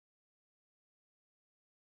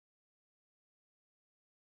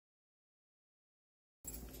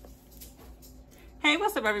Hey,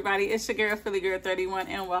 what's up everybody? It's your girl Philly Girl 31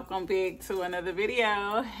 and welcome back to another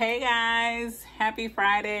video. Hey guys, happy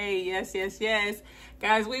Friday. Yes.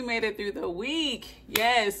 Guys, we made it through the week.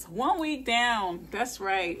 Yes, 1 week down. That's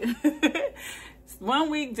right. 1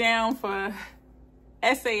 week down for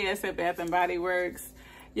SAS at Bath and Body Works.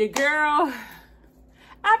 Your girl,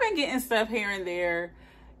 I've been getting stuff here and there,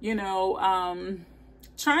 you know,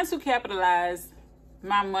 trying to capitalize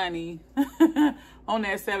my money on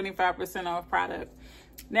that 75% off product.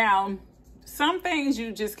 Now, some things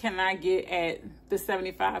you just cannot get at the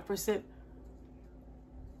 75%,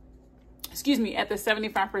 excuse me, at the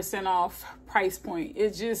 75% off price point.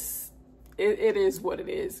 It just, it is what it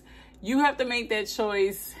is. You have to make that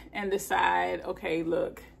choice and decide, okay,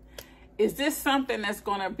 look, is this something that's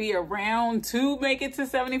going to be around to make it to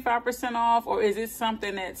 75% off? Or is it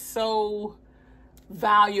something that's so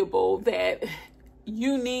valuable that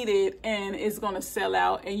you need it and it's going to sell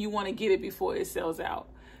out and you want to get it before it sells out?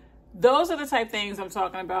 Those are the type of things I'm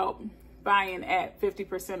talking about buying at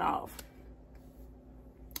 50% off.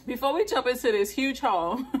 Before we jump into this huge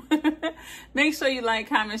haul, make sure you like,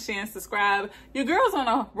 comment, share, and subscribe. Your girl's on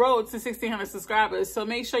a road to 1,600 subscribers, so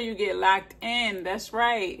make sure you get locked in. That's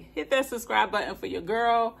right. Hit that subscribe button for your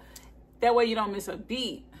girl. That way you don't miss a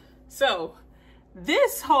beat. So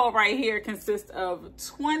this haul right here consists of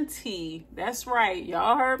 20, that's right,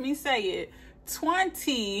 y'all heard me say it,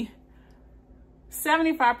 20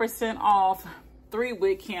 75% off 3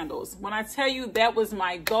 wick candles. When I tell you that was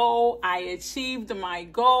my goal, I achieved my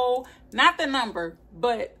goal. Not the number,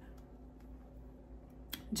 but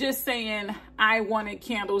just saying I wanted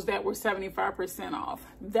candles that were 75% off.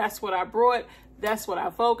 That's what I brought, that's what I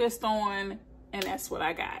focused on, and that's what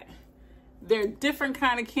I got. They're different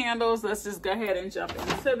kind of candles. Let's just go ahead and jump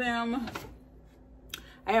into them.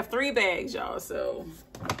 I have 3 bags, y'all, so,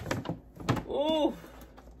 ooh.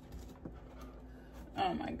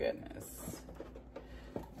 Oh my goodness.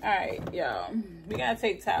 All right, y'all, we gotta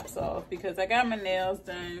take tops off because I got my nails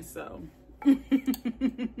done, so. All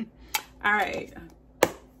right.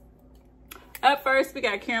 Up first, we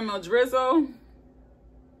got caramel drizzle.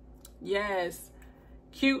 Yes,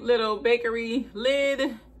 cute little bakery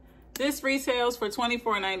lid. This retails for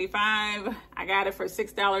 $24.95. I got it for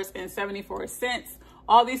 $6.74.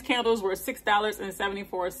 All these candles were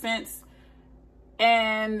 $6.74.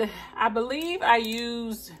 And I believe I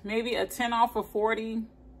used maybe a 10 off of 40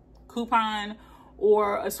 coupon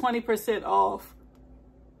or a 20% off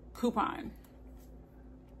coupon.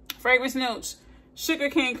 Fragrance notes: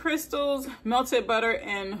 sugarcane crystals, melted butter,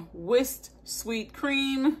 and whisked sweet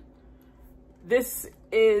cream. This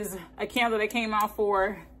is a candle that came out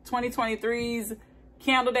for 2023's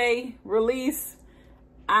Candle Day release.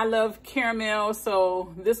 I love caramel,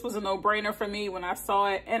 so this was a no-brainer for me when I saw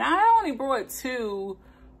it. And I only brought 2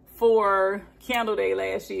 for Candle Day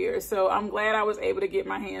last year, so I'm glad I was able to get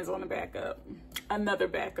my hands on a backup, another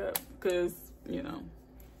backup, because, you know.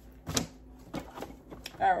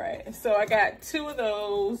 All right, so I got 2 of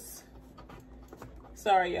those.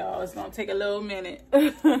 Sorry, y'all, it's gonna take a little minute.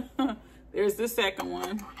 There's the second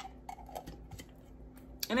one.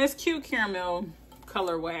 And it's cute caramel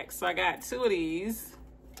color wax. So I got 2 of these.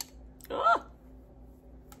 Oh,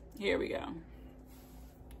 here we go.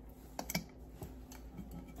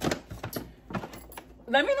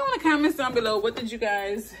 Let me know in the comments down below, what did you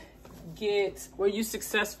guys get? Were you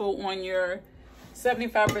successful on your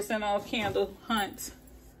 75% off candle hunt?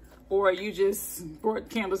 Or you just bought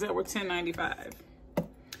candles that were $10.95?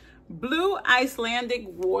 Blue Icelandic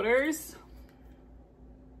Waters.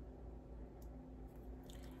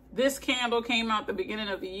 This candle came out the beginning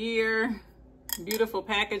of the year. Beautiful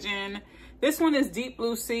packaging. This one is Deep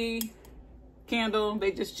Blue Sea candle.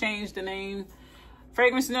 They just changed the name.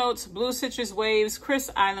 Fragrance notes: blue citrus waves,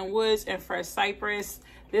 crisp island woods, and fresh cypress.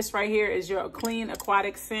 This right here is your clean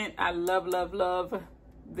aquatic scent. I love, love, love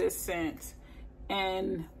this scent.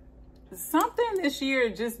 And something this year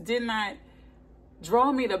just did not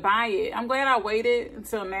draw me to buy it. I'm glad I waited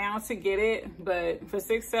until now to get it, but for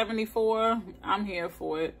 $6.74, I'm here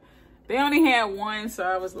for it. They only had 1, so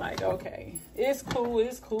I was like, okay, it's cool,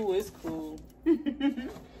 it's cool, it's cool.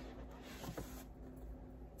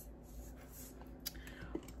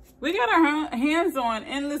 We got our hands on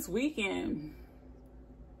Endless Weekend.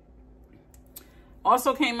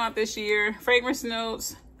 Also came out this year. Fragrance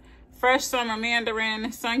notes: fresh summer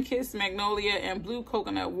mandarin, sun-kissed magnolia, and blue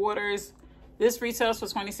coconut waters. This retails for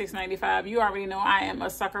 $26.95. You already know I am a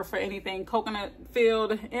sucker for anything coconut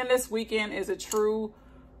filled. Endless Weekend is a true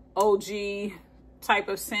OG type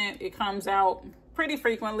of scent. It comes out pretty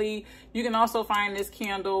frequently. You can also find this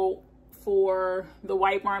candle for the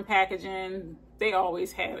white barn packaging. They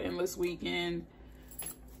always have Endless Weekend.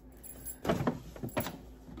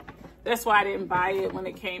 That's why I didn't buy it when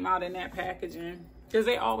it came out in that packaging, because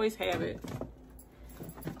they always have it.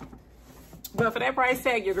 But for that price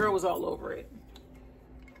tag, your girl was all over it.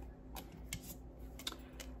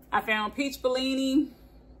 I found Peach Bellini.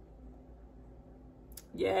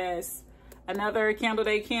 Yes. Another Candle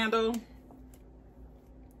Day candle.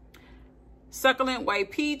 Succulent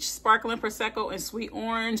White Peach, Sparkling Prosecco, and Sweet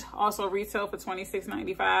Orange. Also retail for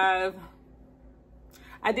 $26.95.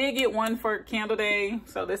 I did get one for Candle Day,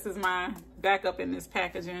 so this is my backup in this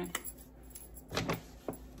packaging.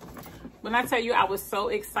 When I tell you, I was so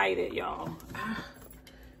excited, y'all,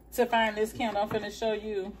 to find this candle I'm finna show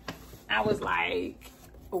you. I was like,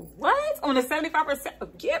 what? On the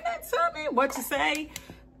 75%? Give it to me. What you say?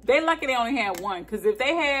 They lucky they only had one, because if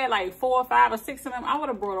they had like 4 or 5 or 6 of them, I would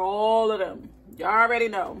have brought all of them. Y'all already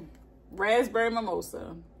know. Raspberry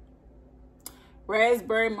Mimosa.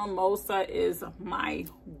 Raspberry Mimosa is my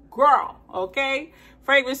girl, okay?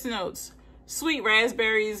 Fragrance notes. Sweet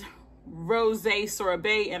raspberries, rosé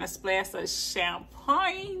sorbet, and a splash of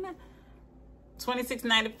champagne.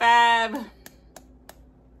 $26.95.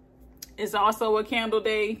 It's also a Candle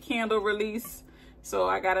Day candle release, so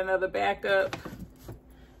I got another backup.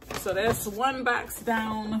 So that's one box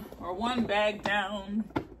down, or one bag down.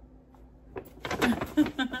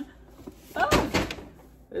 Oh,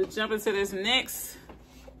 let's jump into this next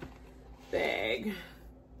bag.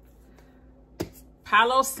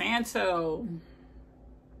 Palo Santo.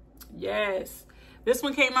 Yes, this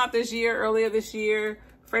one came out this year, earlier this year.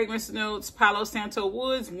 Fragrance notes: Palo Santo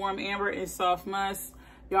woods, warm amber, and soft musk.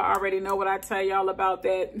 Y'all already know what I tell y'all about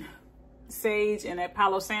that sage and that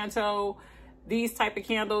Palo Santo. These type of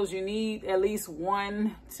candles, you need at least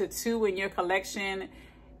 1 to 2 in your collection.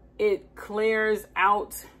 It clears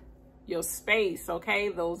out your space, okay?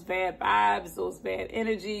 Those bad vibes, those bad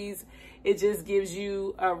energies. It just gives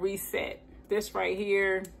you a reset. This right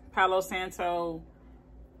here, Palo Santo,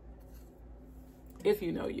 if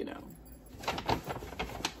you know, you know.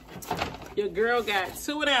 Your girl got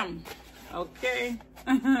 2 of them, okay?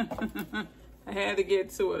 I had to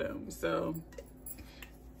get 2 of them, so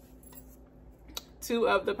 2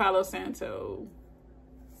 of the Palo Santo.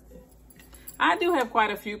 I do have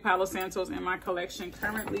quite a few Palo Santos in my collection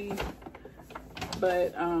currently,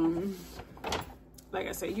 but like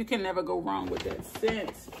I said, you can never go wrong with that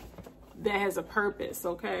scent. That has a purpose,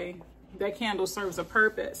 okay? That candle serves a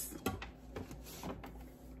purpose.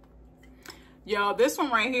 Y'all, this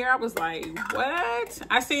one right here, I was like, what?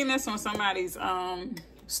 I seen this on somebody's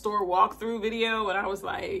store walkthrough video, and I was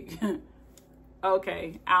like,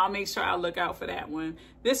 okay, I'll make sure I look out for that one.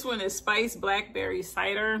 This one is Spice Blackberry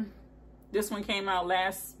Cider. This one came out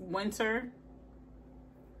last winter.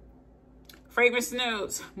 Fragrance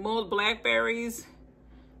notes: mulled blackberries,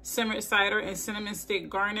 simmered cider, and cinnamon stick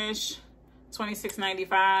garnish.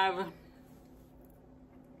 $26.95.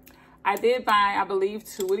 I did buy, I believe,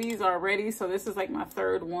 2 of these already, so this is like my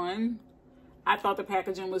 3rd one. I thought the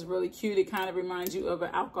packaging was really cute. It kind of reminds you of an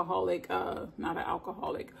alcoholic, not an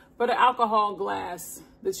alcoholic, but an alcohol glass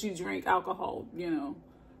that you drink alcohol, you know,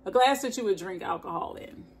 a glass that you would drink alcohol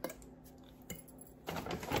in.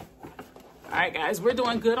 All right, guys, we're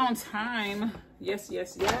doing good on time. Yes,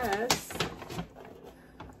 yes, yes.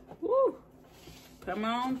 Woo. Come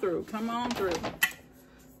on through, come on through.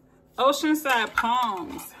 Oceanside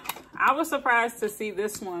Palms. I was surprised to see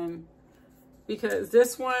this one, because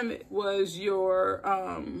this one was your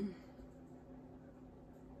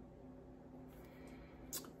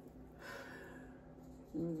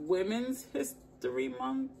Women's History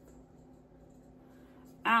Month.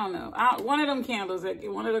 I don't know. One of them candles,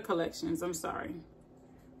 one of the collections, I'm sorry.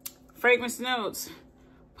 Fragrance notes: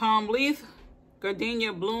 palm leaf,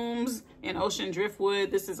 gardenia blooms, and ocean driftwood.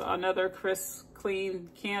 This is another crisp, clean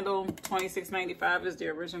candle. $26.95 is the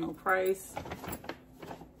original price.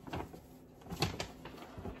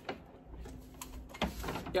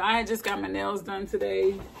 Yeah, I had just got my nails done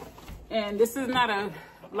today, and this is not a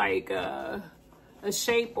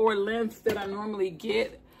shape or length that I normally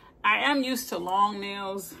get. I am used to long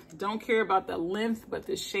nails. Don't care about the length, but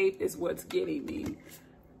the shape is what's getting me.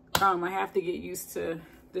 I have to get used to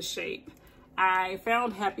the shape. I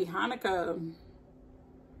found Happy Hanukkah,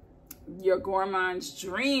 your gourmand's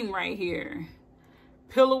dream right here.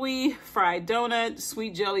 Pillowy fried donut,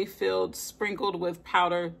 sweet jelly filled, sprinkled with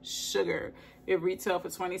powdered sugar. It retails for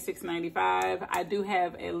 $26.95. I do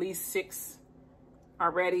have at least 6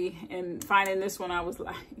 already, and finding this one, I was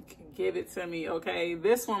like, give it to me, okay?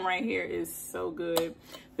 This one right here is so good.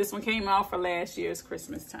 This one came out for last year's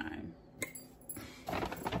Christmas time.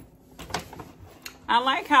 I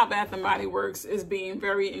like how Bath & Body Works is being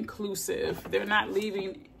very inclusive. They're not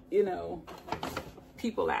leaving, you know,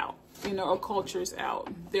 people out. you know, cultures out.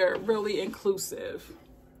 They're really inclusive.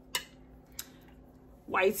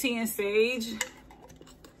 White tea and sage.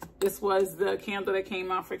 This was the candle that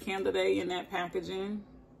came out for Candle Day in that packaging.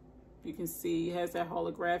 You can see it has that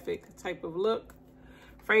holographic type of look.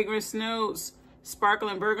 Fragrance notes,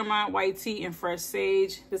 sparkling bergamot, white tea, and fresh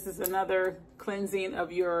sage. This is another cleansing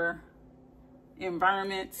of your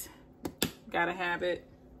environment. Gotta have it.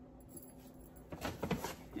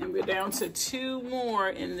 And we're down to 2 more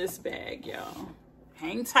in this bag, y'all.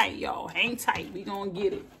 Hang tight, y'all. Hang tight. We gonna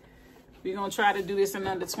get it. We're gonna try to do this in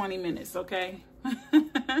under 20 minutes, okay?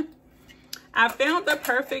 I found the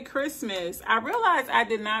Perfect Christmas. I realized I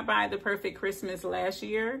did not buy the Perfect Christmas last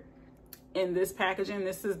year in this packaging.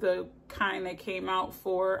 This is the kind that came out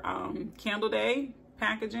for Candle Day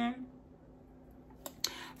packaging.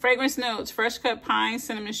 Fragrance notes, fresh cut pine,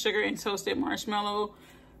 cinnamon sugar, and toasted marshmallow.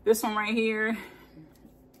 This one right here,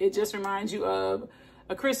 it just reminds you of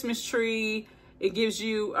a Christmas tree. It gives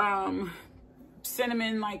you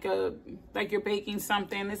cinnamon, like you're baking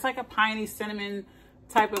something. It's like a piney cinnamon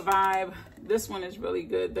type of vibe. This one is really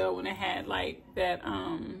good though, when it had like that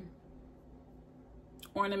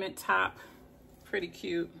ornament top. Pretty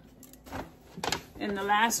cute. And the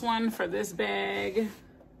last one for this bag,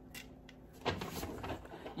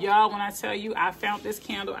 y'all, when I tell you I found this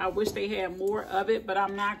candle, I wish they had more of it, but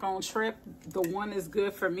I'm not gonna trip. The one is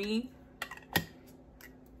good for me.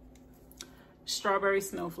 Strawberry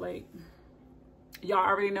Snowflake. Y'all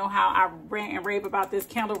already know how I rant and rave about this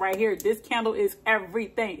candle right here. This candle is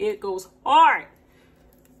everything. It goes hard.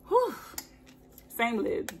 Whew. Same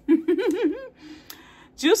lid.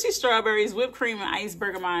 Juicy strawberries, whipped cream, and iced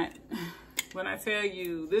bergamot. When I tell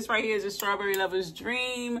you, this right here is a strawberry lover's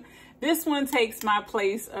dream. This one takes my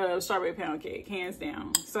place of strawberry pound cake, hands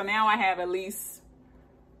down. So now I have at least,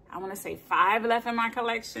 I want to say 5 left in my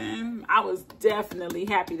collection. I was definitely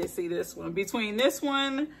happy to see this one. Between this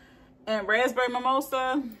one and raspberry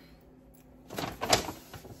mimosa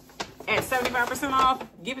at 75% off,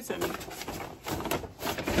 give it to me.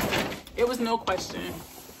 It was no question.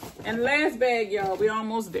 And last bag, y'all, we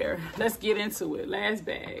almost there. Let's get into it. Last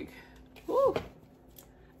bag. Woo.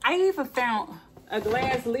 I even found a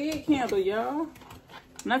glass lid candle, y'all.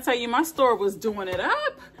 And I tell you, my store was doing it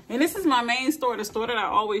up. And this is my main store, the store that I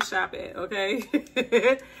always shop at, okay?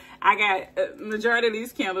 I got a majority of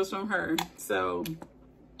these candles from her. So,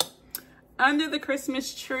 Under the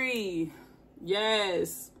Christmas Tree.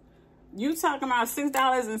 Yes. You talking about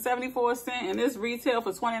 $6.74 and this retail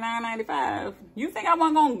for $29.95. You think I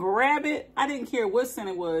wasn't gonna grab it? I didn't care what scent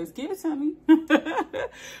it was. Give it to me.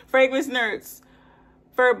 Fragrance notes,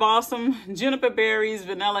 fir balsam, juniper berries,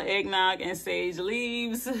 vanilla eggnog, and sage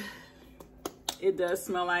leaves. It does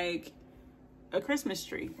smell like a Christmas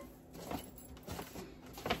tree.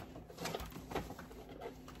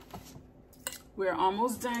 We're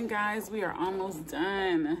almost done, guys. We are almost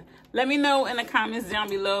done. Let me know in the comments down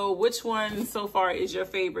below which one so far is your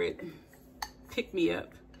favorite pick me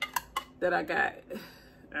up that I got.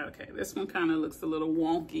 Okay, this one kind of looks a little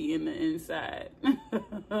wonky in the inside.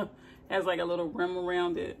 Has like a little rim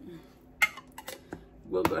around it.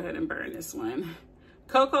 We'll go ahead and burn this one.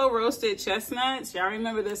 Cocoa roasted chestnuts. Y'all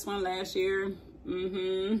remember this one last year?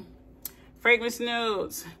 Fragrance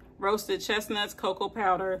notes, roasted chestnuts, cocoa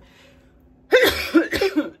powder,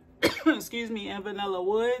 excuse me, and vanilla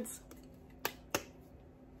woods.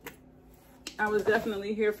 I was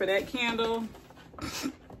definitely here for that candle.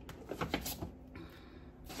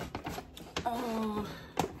 Oh,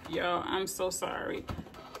 y'all, I'm so sorry.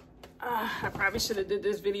 I probably should have did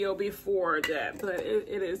this video before that, but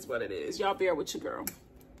it is what it is. Y'all bear with your girl.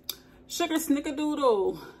 Sugar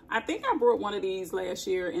Snickerdoodle. I think I brought one of these last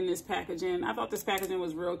year in this packaging. I thought this packaging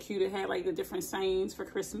was real cute. It had like the different sayings for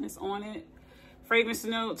Christmas on it. Fragrance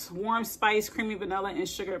notes, warm spice, creamy vanilla, and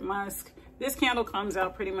sugared musk. This candle comes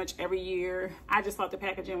out pretty much every year. I just thought the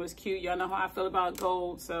packaging was cute. Y'all know how I feel about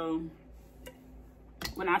gold, so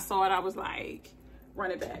when I saw it, I was like,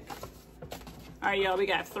 run it back. All right, y'all, we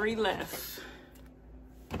got 3 left.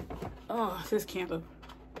 Oh, this candle.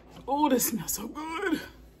 Oh, this smells so good.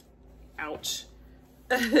 Ouch.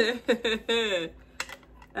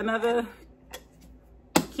 Another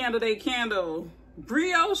Candle Day candle.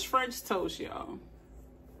 Brioche French toast, y'all.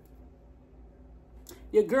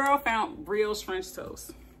 Your girl found brioche French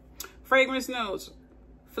toast. Fragrance notes,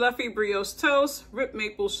 fluffy brioche toast, rich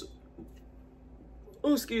maple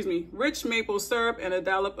syrup, and a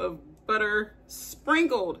dollop of butter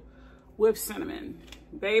sprinkled with cinnamon.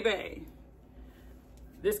 Baby,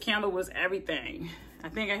 this candle was everything. I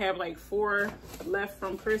think I have like 4 left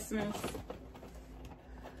from Christmas.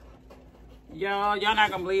 Y'all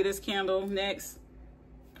not gonna believe this candle. Next,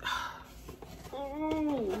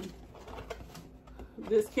 Ooh.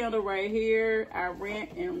 This candle right here, I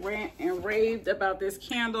rant and raved about this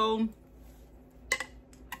candle.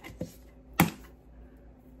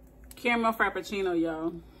 Caramel Frappuccino,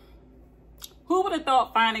 y'all. Who would have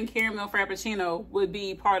thought finding caramel Frappuccino would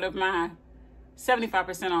be part of my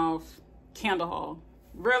 75% off candle haul?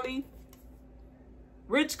 Really?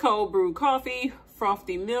 Rich cold brew coffee,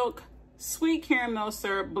 frothy milk, sweet caramel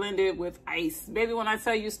syrup blended with ice. Baby, when I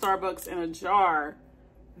tell you Starbucks in a jar,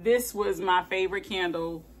 this was my favorite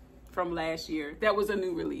candle from last year. That was a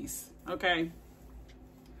new release, okay?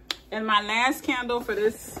 And my last candle for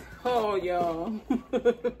this haul, y'all.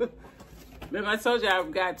 Remember I told you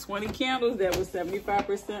I've got 20 candles that was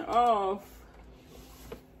 75% off.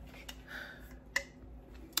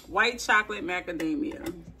 White chocolate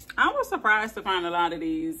macadamia. I was surprised to find a lot of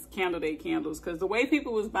these Candle Day candles because the way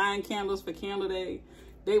people was buying candles for Candle Day,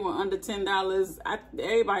 they were under $10.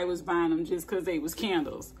 Everybody was buying them just because they was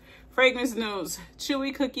candles. Fragrance notes,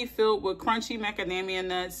 chewy cookie filled with crunchy macadamia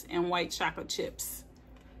nuts and white chocolate chips.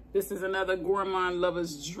 This is another gourmand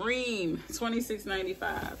lover's dream,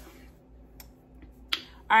 $26.95.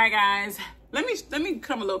 All right, guys, let me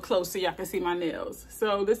come a little close so y'all can see my nails.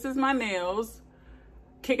 So this is my nails,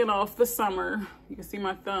 kicking off the summer. You can see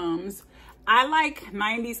my thumbs. I like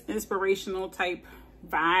 90s inspirational type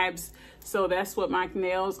vibes, so that's what my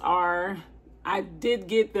nails are. I did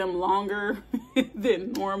get them longer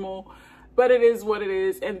than normal, but it is what it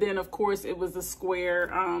is. And then of course it was the square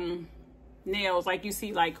nails, like you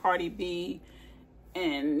see like Cardi B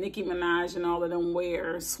and Nicki Minaj and all of them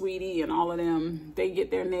wear, Sweetie and all of them, they get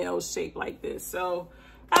their nails shaped like this. So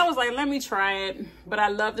I was like, let me try it. But I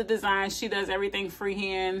love the design. She does everything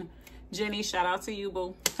freehand. Jenny, shout out to you,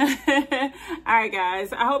 boo. All right,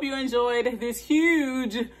 guys, I hope you enjoyed this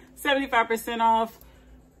huge 75% off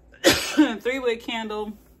 3-wick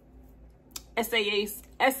candle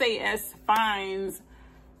SAS finds.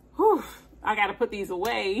 Whew. I gotta put these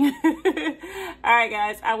away. All right,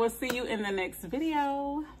 guys, I will see you in the next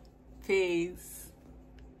video. Peace.